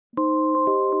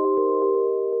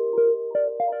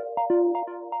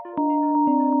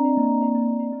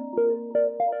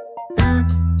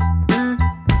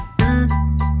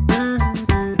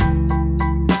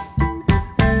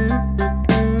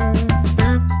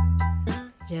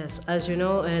As you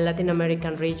know, Latin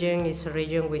American region is a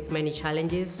region with many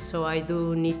challenges, so I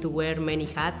do need to wear many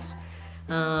hats.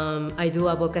 I do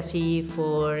advocacy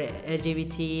for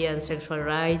LGBT and sexual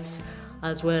rights,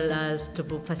 as well as to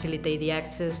facilitate the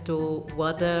access to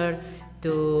water,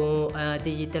 to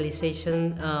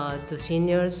digitalization to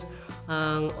seniors,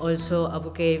 and also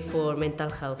advocate for mental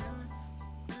health.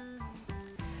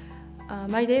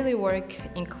 My daily work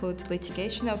includes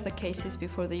litigation of the cases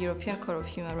before the European Court of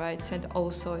Human Rights and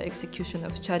also execution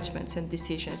of judgments and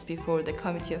decisions before the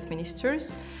Committee of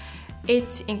Ministers.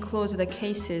 It includes the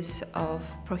cases of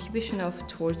prohibition of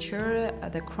torture,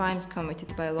 the crimes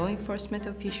committed by law enforcement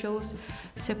officials,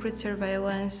 secret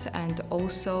surveillance, and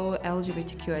also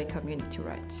LGBTQI community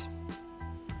rights.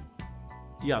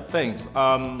 Yeah, thanks.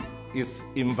 It's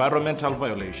environmental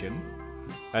violation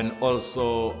and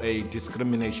also a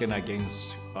discrimination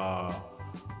against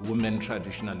women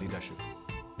traditional leadership.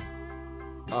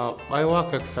 I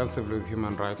work extensively with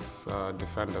human rights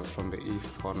defenders from the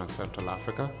East, Horn, and Central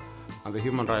Africa. And the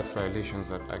human rights violations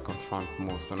that I confront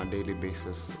most on a daily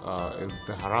basis is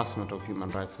the harassment of human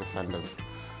rights defenders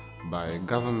by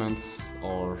governments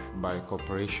or by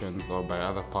corporations or by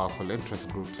other powerful interest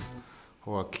groups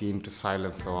who are keen to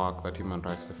silence the work that human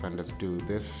rights defenders do.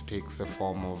 This takes the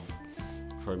form of,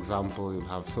 for example, you'll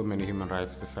have so many human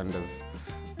rights defenders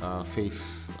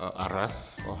face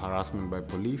arrests or harassment by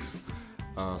police.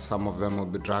 Some of them will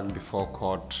be dragged before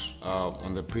court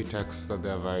on the pretext that they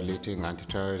are violating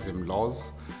anti-terrorism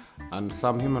laws. And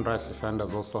some human rights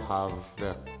defenders also have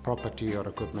their property or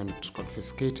equipment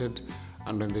confiscated,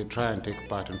 and when they try and take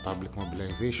part in public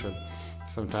mobilization,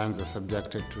 sometimes they're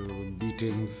subjected to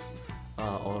beatings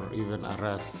or even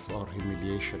arrests or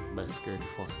humiliation by security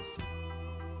forces.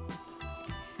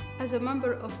 As a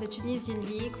member of the Tunisian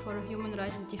League for Human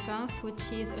Rights Defense,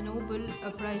 which is a Nobel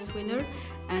Prize winner,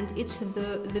 and it's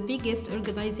the biggest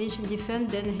organization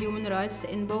defending human rights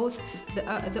in both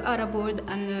the Arab world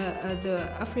and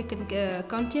the African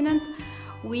continent,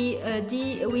 we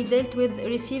dealt with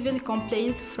receiving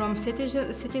complaints from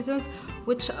citizens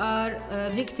which are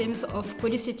victims of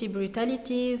police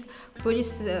brutalities,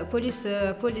 police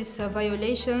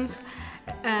violations,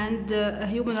 and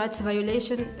human rights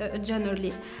violation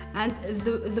generally. And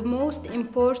the most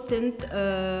important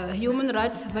human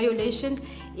rights violation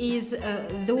is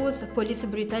those police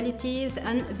brutalities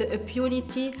and the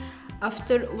impunity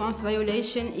after once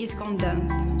violation is condemned.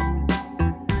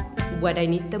 What I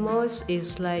need the most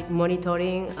is like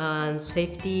monitoring and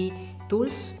safety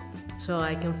tools so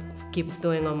I can keep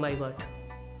doing on my work.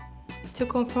 To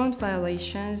confront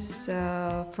violations,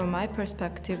 from my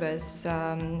perspective as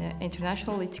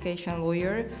international litigation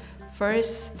lawyer,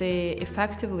 first, the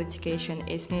effective litigation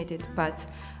is needed, but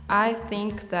I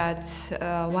think that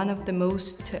one of the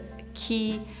most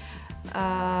key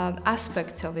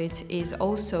aspects of it is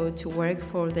also to work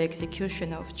for the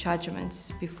execution of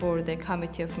judgments before the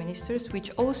Committee of Ministers, which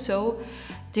also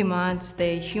demands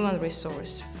the human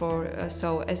resource.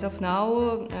 So as of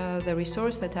now, the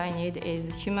resource that I need is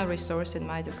the human resource in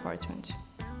my department.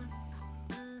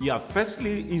 Yeah,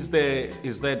 firstly is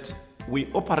that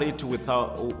we operate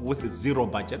with zero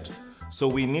budget, so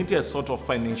we need a sort of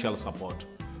financial support.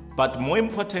 But more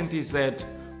important is that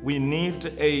we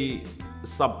need a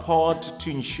support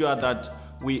to ensure that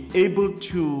we're able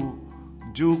to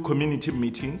do community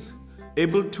meetings,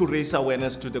 able to raise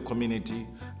awareness to the community,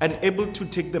 and able to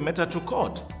take the matter to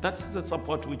court. That's the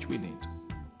support which we need.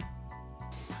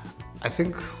 I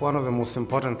think one of the most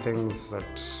important things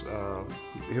that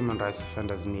human rights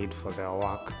defenders need for their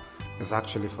work is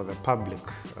actually for the public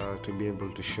to be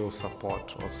able to show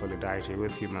support or solidarity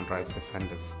with human rights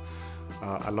defenders.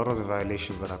 A lot of the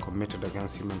violations that are committed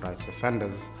against human rights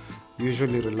defenders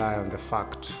usually rely on the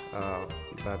fact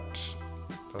that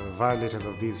violators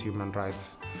of these human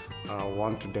rights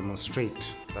want to demonstrate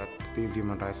that these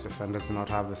human rights defenders do not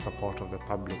have the support of the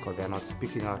public, or they are not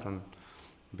speaking out on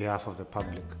behalf of the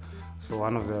public. So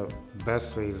one of the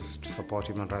best ways to support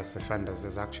human rights defenders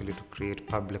is actually to create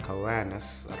public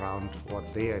awareness around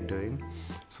what they are doing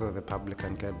so that the public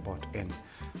can get bought in.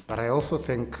 But I also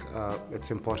think it's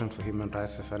important for human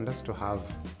rights defenders to have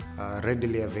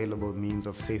readily available means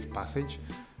of safe passage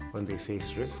when they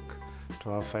face risk, to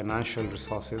have financial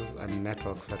resources and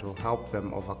networks that will help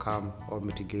them overcome or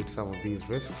mitigate some of these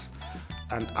risks.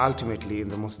 And ultimately, in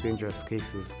the most dangerous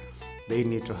cases, they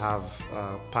need to have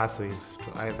pathways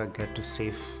to either get to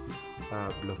safe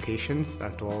locations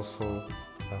and to also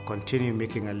continue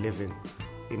making a living,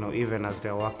 even as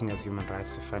they're working as human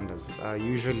rights defenders.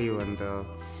 Usually when the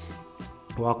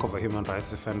work of a human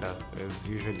rights defender is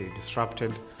usually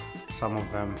disrupted, some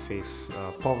of them face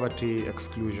poverty,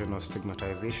 exclusion, or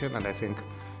stigmatization, and I think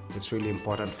it's really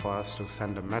important for us to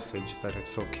send a message that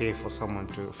it's okay for someone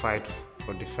to fight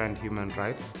or defend human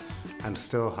rights and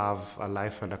still have a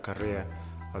life and a career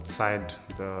outside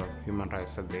the human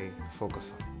rights that they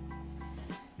focus on.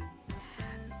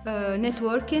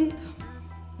 Networking,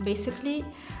 basically,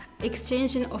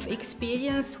 exchanging of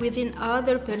experience within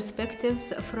other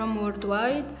perspectives from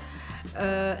worldwide,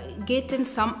 getting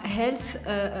some health,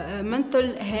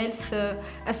 mental health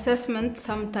assessment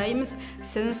sometimes,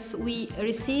 since we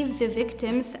receive the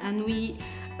victims and we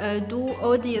do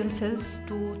audiences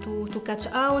to catch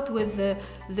out with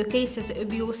the cases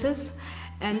abuses,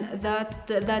 and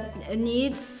that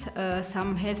needs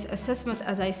some health assessment,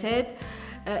 as I said.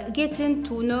 Getting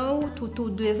to know,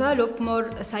 to develop more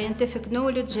scientific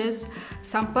knowledges,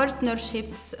 some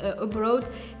partnerships abroad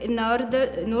in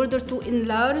order to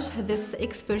enlarge this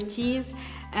expertise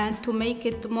and to make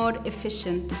it more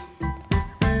efficient.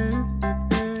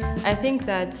 I think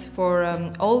that for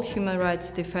all human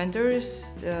rights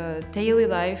defenders, daily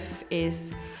life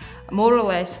is more or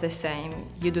less the same.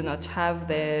 You do not have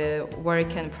the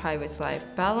work and private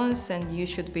life balance, and you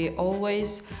should be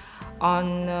always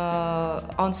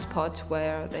on spot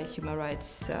where the human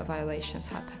rights violations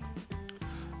happen.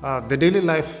 The daily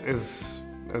life is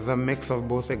a mix of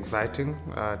both exciting,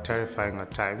 terrifying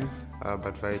at times,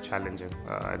 but very challenging,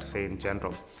 I'd say in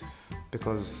general,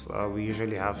 because we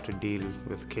usually have to deal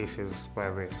with cases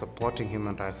where we're supporting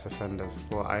human rights offenders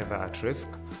who are either at risk,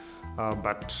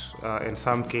 but in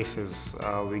some cases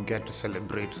we get to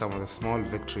celebrate some of the small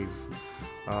victories,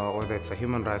 whether it's a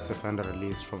human rights offender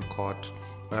released from court,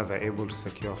 where they're able to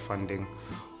secure funding,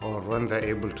 or when they're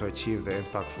able to achieve the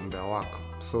impact from their work.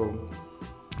 So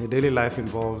the daily life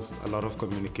involves a lot of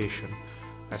communication.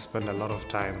 I spend a lot of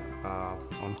time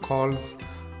on calls,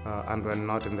 and when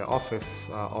not in the office,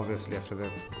 obviously after the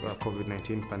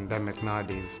COVID-19 pandemic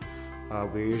nowadays,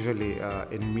 we're usually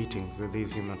in meetings with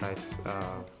these human rights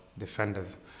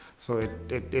defenders. So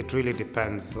it really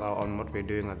depends on what we're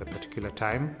doing at the particular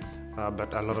time,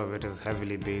 but a lot of it is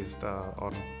heavily based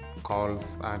on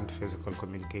calls and physical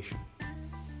communication.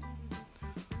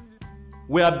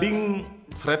 We are being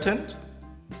threatened.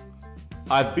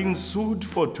 I've been sued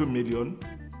for 2 million.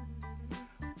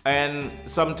 And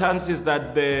sometimes it's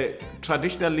that the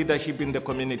traditional leadership in the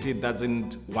community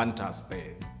doesn't want us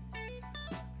there.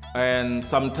 And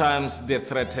sometimes they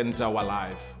threaten our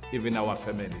life, even our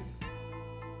family.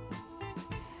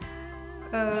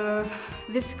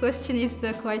 This question is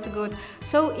quite good.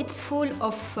 So it's full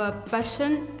of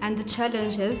passion and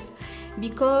challenges,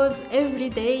 because every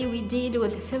day we deal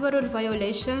with several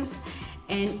violations,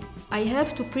 and I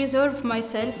have to preserve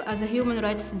myself as a human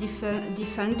rights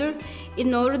defender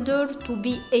in order to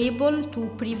be able to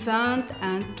prevent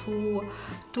and to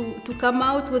come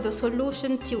out with a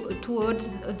solution towards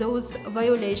those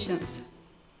violations.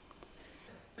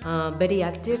 Very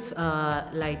active,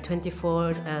 like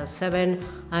 24/7.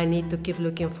 I need to keep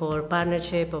looking for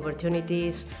partnership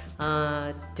opportunities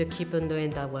to keep on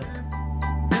doing that work.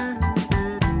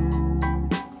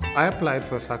 I applied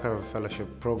for the Sakharov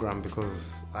Fellowship program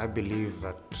because I believe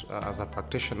that as a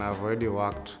practitioner, I've already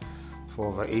worked for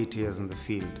over 8 years in the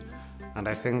field. And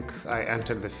I think I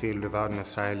entered the field without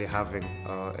necessarily having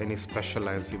any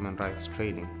specialized human rights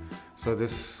training. So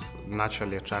this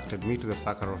naturally attracted me to the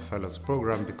Sakharov Fellows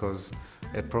program because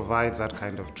it provides that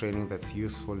kind of training that's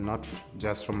useful not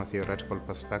just from a theoretical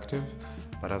perspective,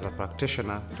 but as a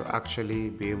practitioner to actually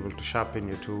be able to sharpen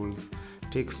your tools,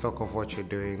 take stock of what you're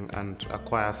doing, and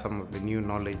acquire some of the new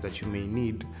knowledge that you may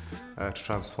need to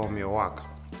transform your work.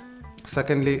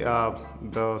 Secondly,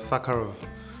 the Sakharov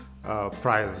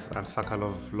Prize and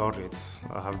Sakharov laureates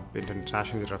have been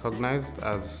internationally recognized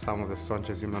as some of the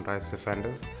staunchest human rights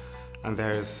defenders, and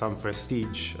there is some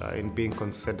prestige in being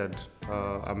considered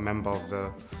a member of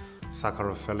the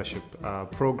Sakharov Fellowship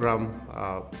program,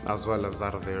 as well as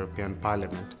that of the European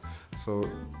Parliament. So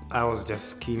I was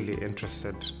just keenly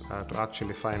interested to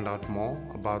actually find out more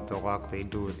about the work they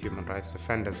do with human rights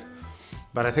defenders.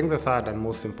 But I think the third and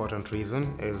most important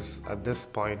reason is, at this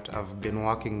point, I've been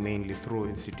working mainly through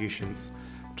institutions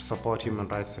to support human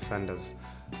rights defenders.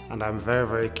 And I'm very,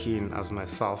 very keen as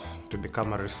myself to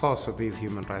become a resource for these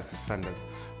human rights defenders.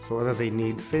 So whether they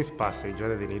need safe passage,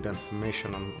 whether they need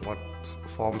information on what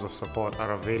forms of support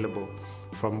are available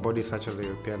from bodies such as the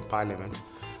European Parliament,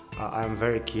 I'm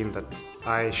very keen that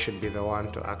I should be the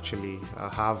one to actually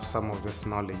have some of this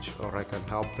knowledge, or I can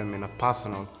help them in a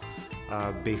personal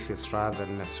basis rather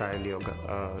than necessarily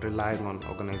relying on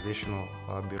organizational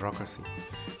bureaucracy.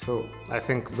 So I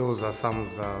think those are some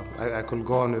of the, I could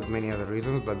go on with many other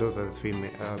reasons, but those are the three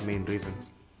main reasons.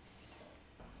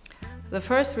 The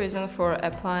first reason for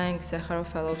applying Sakharov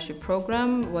Fellowship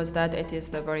program was that it is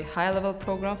the very high-level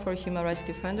program for human rights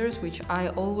defenders, which I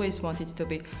always wanted to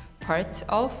be part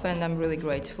of, and I'm really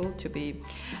grateful to be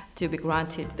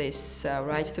granted this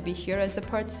right to be here as a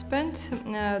participant.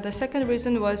 The second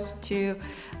reason was to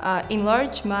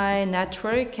enlarge my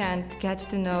network and get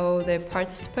to know the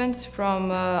participants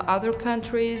from other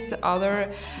countries,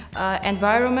 other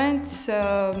environments,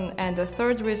 and the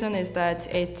third reason is that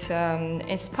it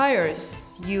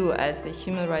inspires you as the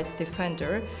human rights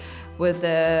defender with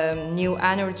new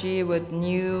energy, with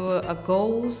new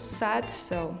goals set.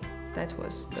 So that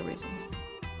was the reason.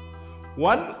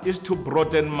 One is to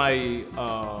broaden my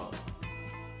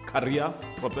career,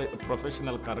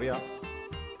 professional career.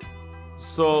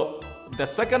 So the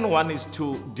second one is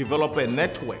to develop a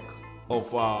network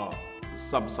of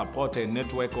some support, a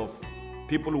network of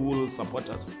people who will support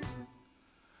us.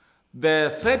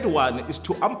 The third one is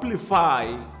to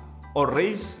amplify or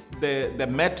raise the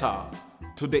matter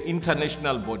to the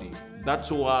international body.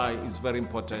 That's why it's very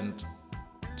important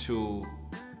to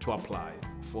apply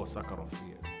for Sakharov.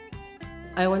 Yes.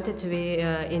 I wanted to be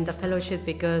in the fellowship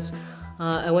because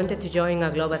I wanted to join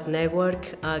a global network,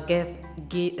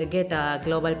 get a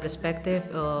global perspective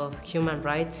of human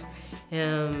rights.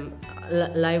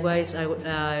 Likewise,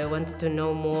 I wanted to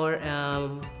know more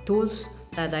tools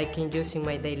that I can use in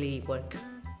my daily work.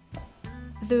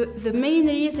 The main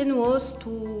reason was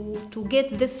to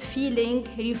get this feeling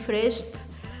refreshed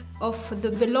of the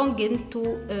belonging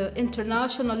to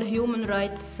international human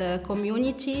rights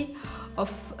community,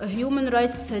 of human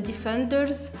rights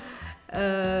defenders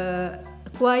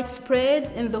quite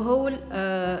spread in the whole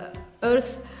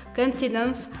earth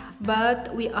continents,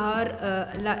 but we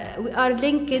are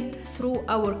linked through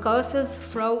our causes,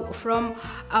 from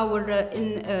our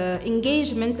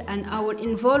engagement and our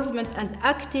involvement and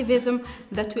activism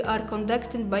that we are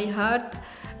conducting by heart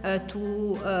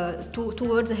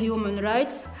towards human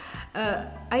rights.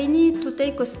 I need to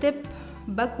take a step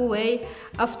back away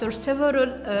after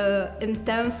several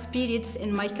intense periods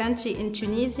in my country, in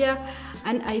Tunisia,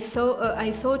 and I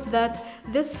thought that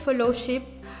this fellowship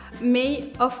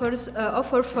may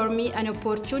offer for me an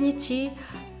opportunity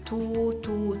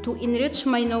to enrich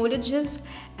my knowledges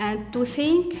and to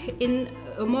think in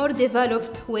a more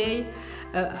developed way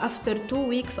after 2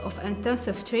 weeks of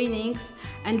intensive trainings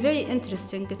and very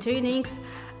interesting trainings.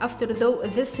 After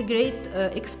this great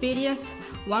experience,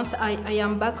 once I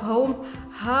am back home,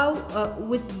 how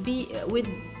would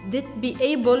it be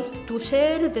able to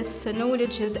share this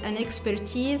knowledges and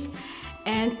expertise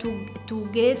and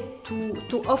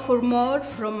to offer more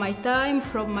from my time,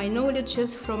 from my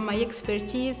knowledges, from my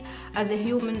expertise as a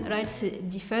human rights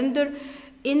defender,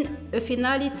 in a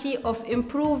finality of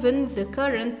improving the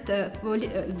current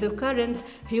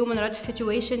human rights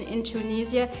situation in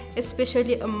Tunisia,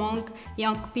 especially among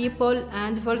young people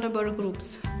and vulnerable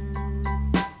groups.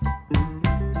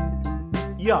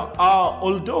 Yeah,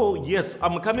 although, yes,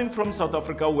 I'm coming from South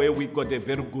Africa where we got a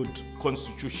very good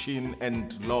constitution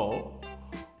and law,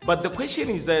 but the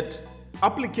question is that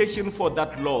application for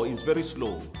that law is very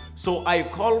slow. So I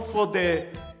call for the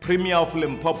Premier of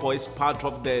Limpopo as part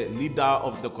of the leader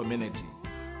of the community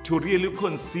to really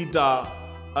consider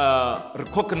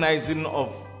recognizing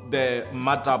of the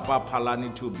Matapa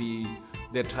Palani to be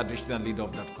the traditional leader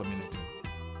of that community.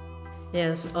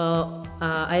 Yes,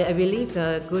 I believe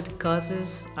good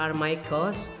causes are my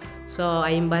cause, so I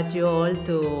invite you all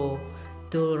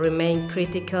to remain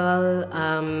critical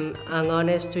and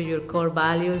honest to your core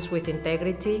values with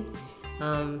integrity.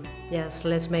 Yes,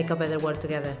 let's make a better world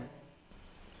together.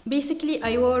 Basically,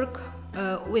 I work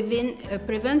within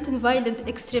preventing violent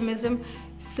extremism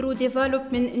through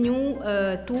developing new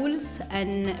tools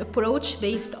and approach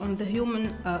based on the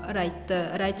human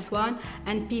rights one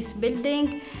and peace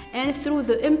building, and through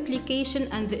the implication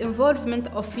and the involvement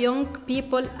of young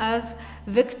people as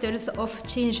vectors of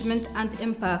changement and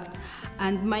impact.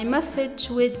 And my message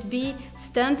would be: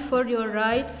 stand for your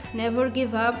rights, never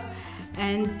give up,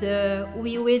 and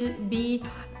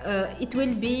it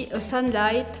will be a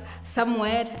sunlight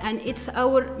somewhere, and it's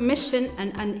our mission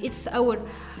and it's our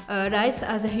rights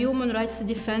as human rights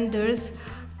defenders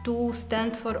to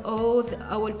stand for all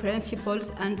our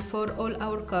principles and for all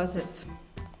our causes.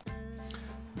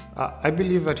 I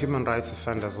believe that human rights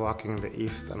defenders working in the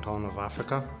East and Horn of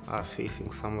Africa are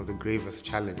facing some of the gravest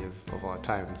challenges of our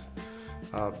times.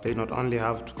 They not only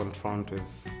have to confront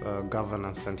with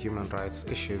governance and human rights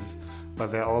issues, but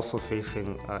they're also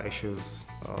facing issues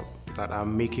that are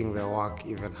making their work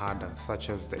even harder, such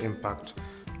as the impact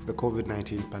of the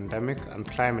COVID-19 pandemic and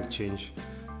climate change,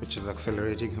 which is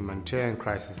accelerating humanitarian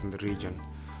crisis in the region.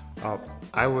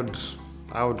 I would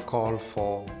I would call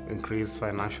for increased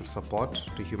financial support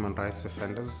to human rights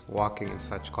defenders working in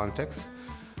such contexts,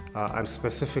 and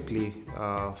specifically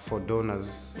for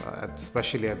donors,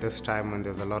 especially at this time when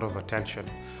there's a lot of attention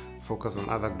focused on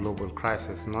other global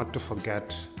crises, not to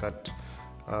forget that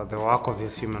the work of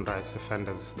these human rights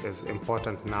defenders is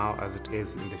important now as it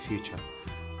is in the future.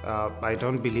 I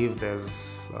don't believe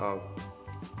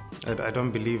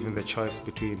in the choice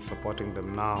between supporting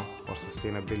them now or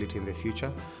sustainability in the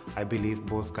future. I believe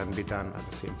both can be done at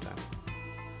the same time.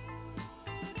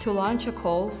 To launch a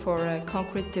call for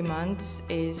concrete demands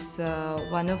is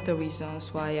one of the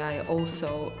reasons why I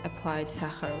also applied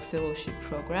Sakharov Fellowship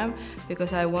program,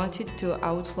 because I wanted to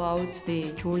outlaw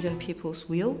the Georgian people's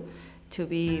will to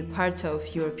be part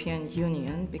of European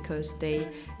Union, because they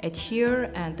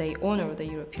adhere and they honor the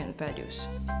European values.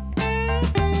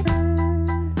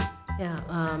 Yeah,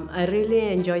 I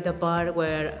really enjoyed the part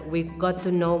where we got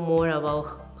to know more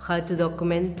about how to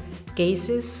document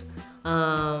cases,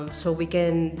 so we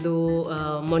can do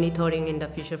monitoring in the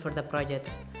future for the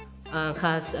projects and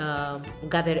has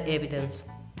gathered evidence.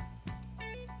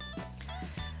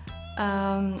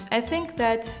 I think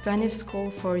that Venice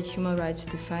School for Human Rights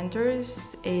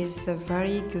Defenders is a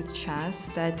very good chance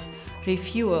that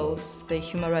refuels the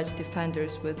human rights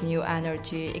defenders with new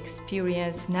energy,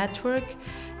 experience, network,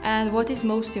 and what is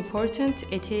most important,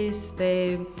 it is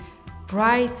the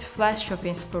bright flash of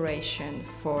inspiration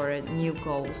for new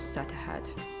goals set ahead.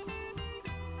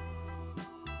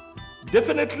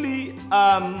 Definitely,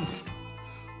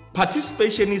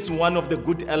 participation is one of the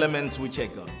good elements which I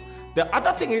got. The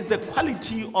other thing is the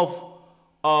quality of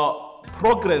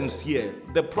programs here.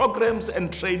 The programs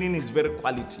and training is very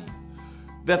quality.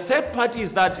 The third part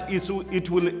is that it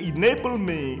will enable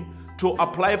me to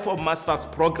apply for master's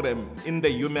program in the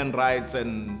human rights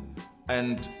and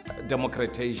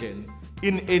democratization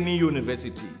in any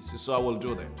universities. So I will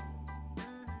do that.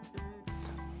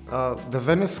 The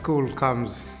Venice School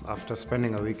comes after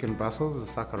spending a week in Brussels,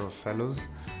 the Sakharov Fellows,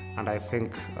 and I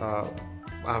think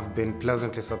I've been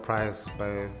pleasantly surprised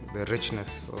by the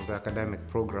richness of the academic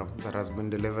program that has been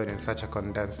delivered in such a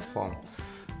condensed form.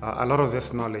 A lot of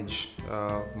this knowledge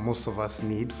most of us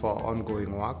need for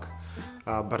ongoing work,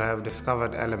 but I have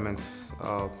discovered elements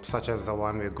such as the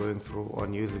one we're going through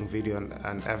on using video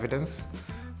and evidence,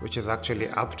 which is actually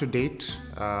up to date,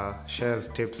 shares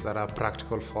tips that are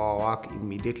practical for our work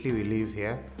immediately we leave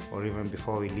here or even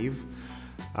before we leave.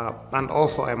 And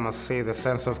also, I must say, the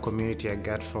sense of community I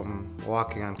get from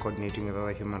working and coordinating with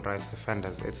other human rights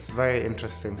defenders. It's very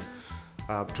interesting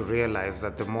to realize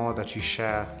that the more that you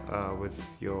share with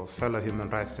your fellow human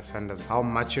rights defenders, how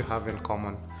much you have in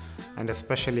common, and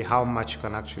especially how much you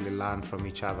can actually learn from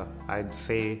each other. I'd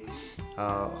say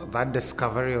that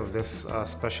discovery of this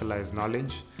specialized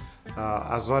knowledge,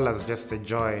 as well as just the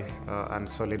joy and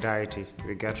solidarity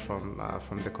we get from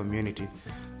the community,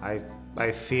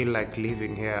 I feel like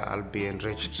leaving here I'll be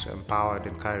enriched, empowered,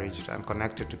 encouraged, and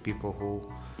connected to people who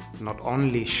not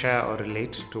only share or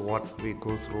relate to what we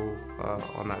go through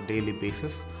on a daily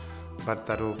basis, but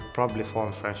that will probably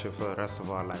form friendship for the rest of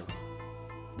our lives.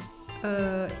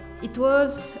 It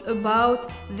was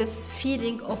about this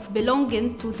feeling of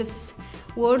belonging to this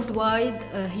worldwide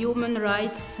human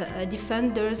rights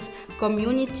defenders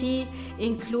community,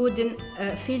 including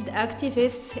field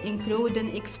activists,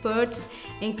 including experts,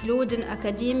 including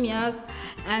academia,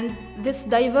 and this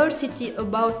diversity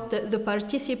about the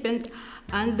participant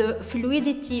and the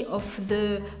fluidity of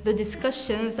the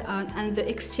discussions and the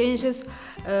exchanges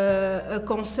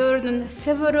concerning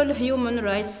several human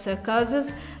rights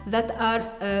causes that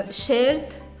are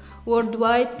shared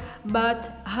worldwide,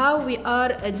 but how we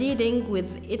are dealing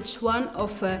with each one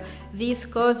of these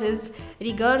causes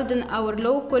regarding our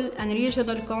local and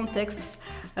regional contexts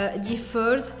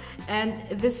differs, and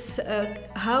this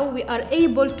how we are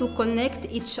able to connect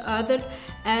each other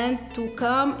and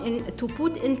to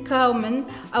put in common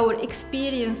our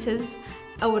experiences,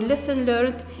 our lesson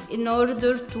learned, in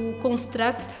order to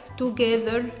construct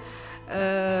together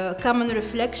common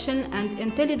reflection and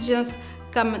intelligence,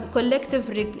 collective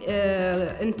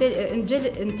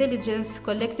intelligence,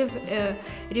 collective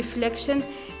reflection,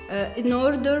 in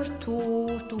order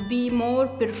to be more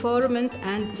performant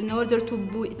and in order to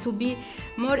be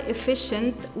more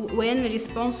efficient when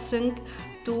responding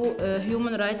to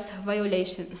human rights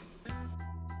violation.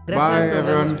 Bye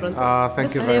everyone,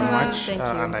 thank you very much, Thank you.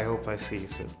 and I hope I see you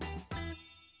soon.